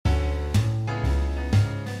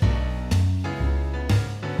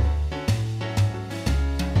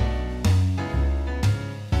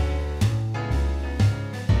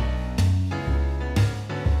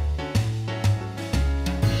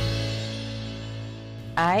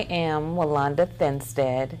I am Wualanda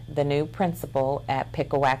Thenstead, the new principal at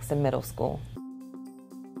Piccowaxen Middle School.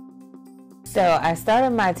 So I started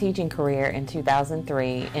my teaching career in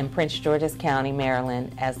 2003 in Prince George's County,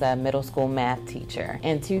 Maryland as a middle school math teacher.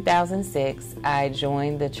 In 2006, I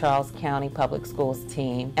joined the Charles County Public Schools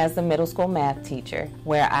team as a middle school math teacher,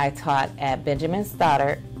 where I taught at Benjamin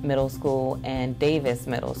Stoddard Middle School and Davis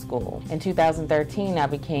Middle School. In 2013, I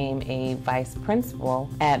became a vice principal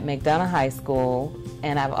at McDonough High School,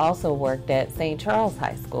 and I've also worked at St. Charles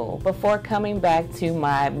High School before coming back to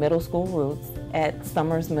my middle school roots at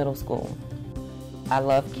Summers Middle School. I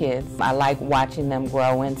love kids. I like watching them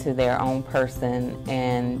grow into their own person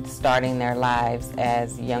and starting their lives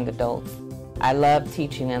as young adults. I love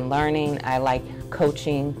teaching and learning. I like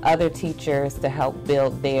coaching other teachers to help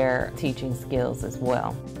build their teaching skills as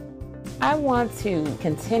well. I want to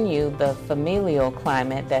continue the familial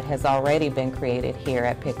climate that has already been created here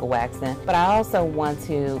at Piccowaxen, but I also want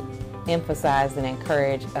to emphasize and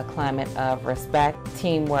encourage a climate of respect,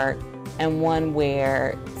 teamwork, and one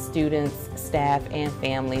where students, staff, and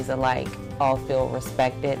families alike all feel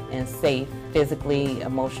respected and safe physically,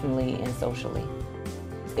 emotionally, and socially.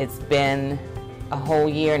 It's been a whole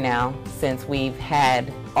year now since we've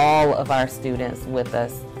had all of our students with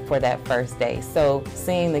us for that first day. So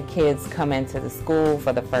seeing the kids come into the school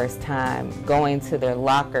for the first time, going to their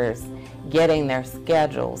lockers, getting their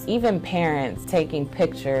schedules, even parents taking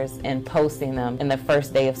pictures and posting them in the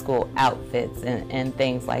first day of school outfits and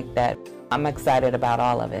things like that. I'm excited about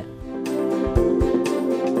all of it.